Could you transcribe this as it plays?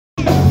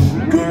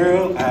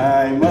Girl,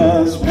 I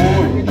must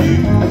warn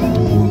you,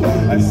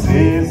 I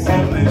sense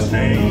something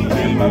strange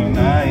in my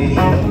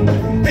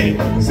mind. Hey,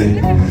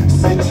 say,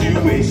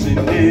 situation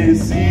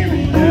is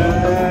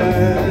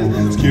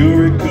serious.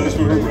 Secure it 'cause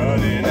we're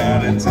running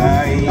out of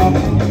time.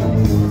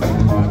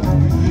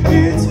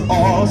 It's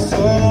all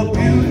so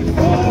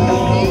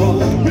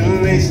beautiful.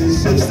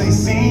 Relationships, they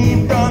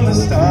seem from the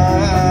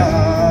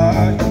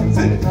start.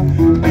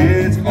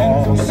 It's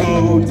all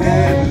so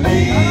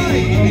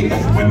deadly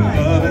when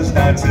love is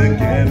not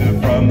together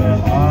from the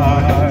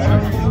heart.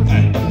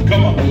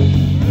 Come on.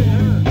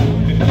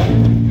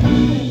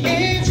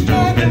 It's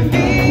driving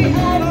me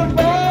out of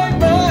my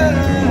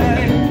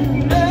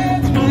mind.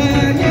 That's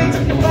why it's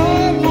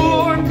hard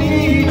for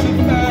me to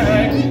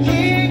find.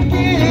 Can't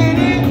get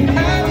it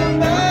out of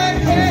my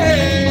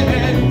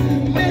head.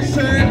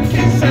 Listen,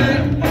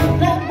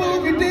 don't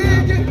move your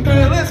digit,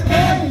 girl, it's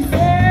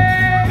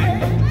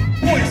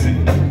poison,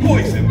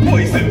 poison,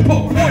 poison,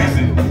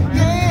 poison.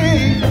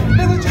 Hey,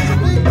 never just a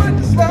big one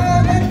to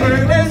slide that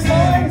girl, that's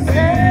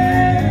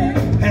poison.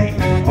 Hey,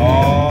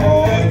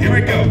 oh, here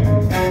we go.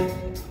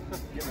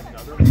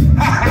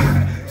 Ha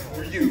ha!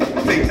 For you,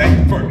 take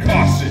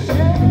precaution.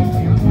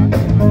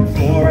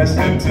 Before I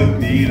step to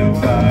meet a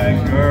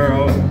fine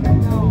girl,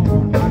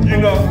 you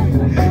know,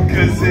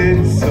 'cause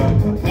it's a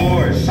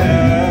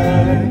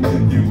portion.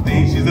 You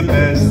think she's the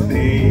best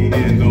thing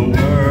in the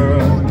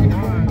world.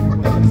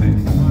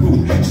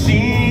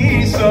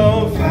 She's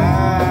so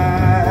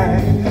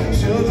fine,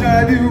 she'll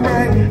drive you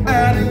right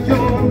out of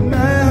your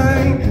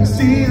mind.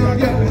 Steal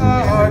your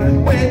heart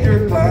when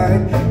you're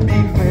blind.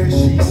 Beware,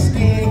 she's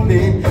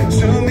scheming,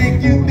 she'll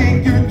make you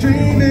think you're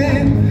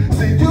dreaming.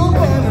 Say you'll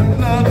fall in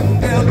love and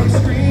they'll be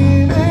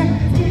screaming.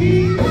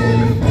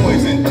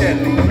 Poison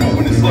deadly,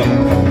 moving it slow.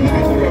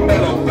 Moving through a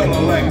mellow fella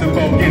like the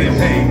boat, getting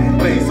paid.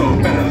 Play so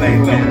better lay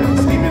low.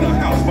 Scheming on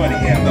house money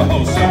and the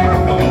whole show.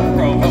 The whole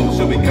pro ho,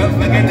 she'll be cut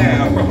like an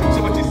afro. So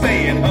what you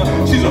saying, huh?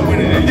 She's a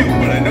winner than you,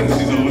 but I know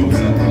she's a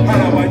loser. How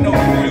do I know the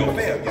real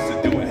fair used to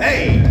do it?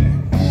 Hey!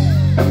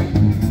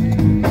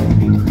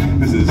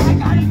 This is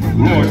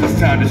Lord, it's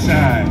time to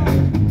shine.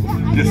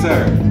 Yes,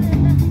 sir.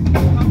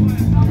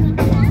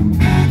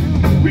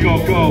 We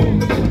gonna go,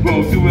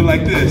 we'll do it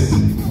like this.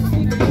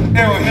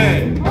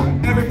 Arrowhead,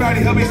 everybody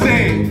help me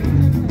say it.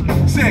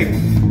 Say,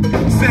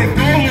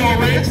 go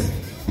Lawrence.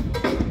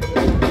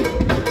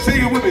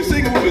 Sing it with me,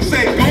 say go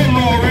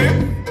Lawrence.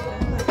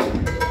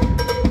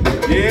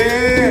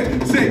 Yeah,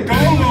 say go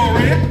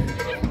Lawrence.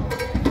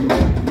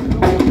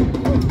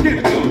 Give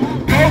it to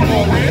him, go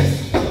Lawrence.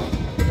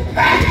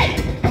 Hey!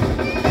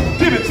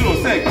 Give it to him,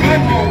 say go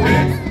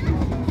Lawrence.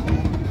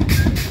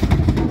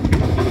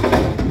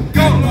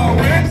 Go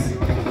Lawrence.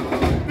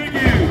 Thank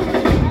you.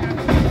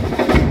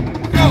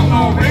 Go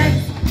Lawrence.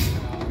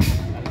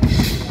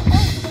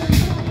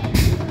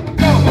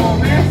 Go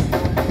Lawrence.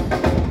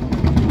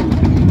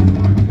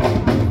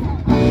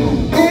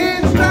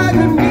 It's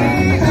driving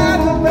me out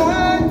of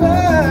my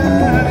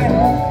mind.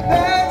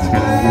 That's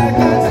why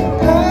it's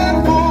hard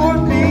for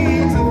me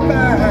to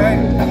find.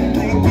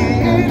 Can't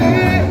get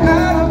it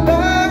out of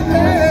my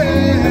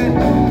head.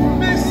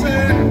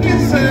 Listen,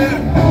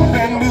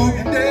 and move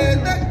your dead.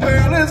 That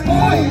girl is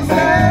poison.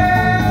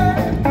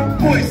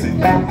 Poison,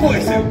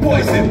 poison,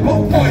 poison,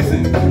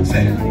 poison.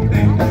 Say,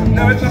 hey,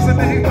 never trust a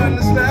big one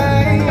to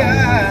slide.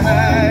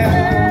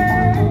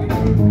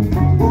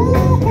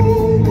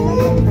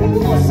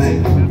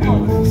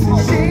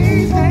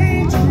 She's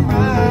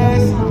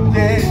dangerous,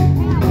 yeah.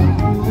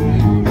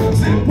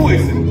 Say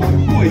poison,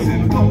 poison,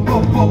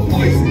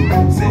 poison.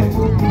 Say,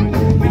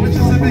 never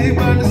trust a big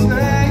one to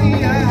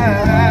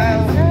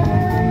slide.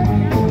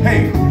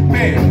 Hey,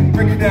 man,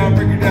 break it down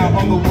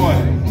on the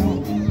one.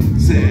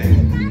 Say,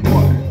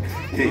 one,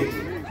 hey.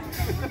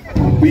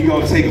 We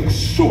gonna take a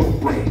short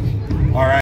break.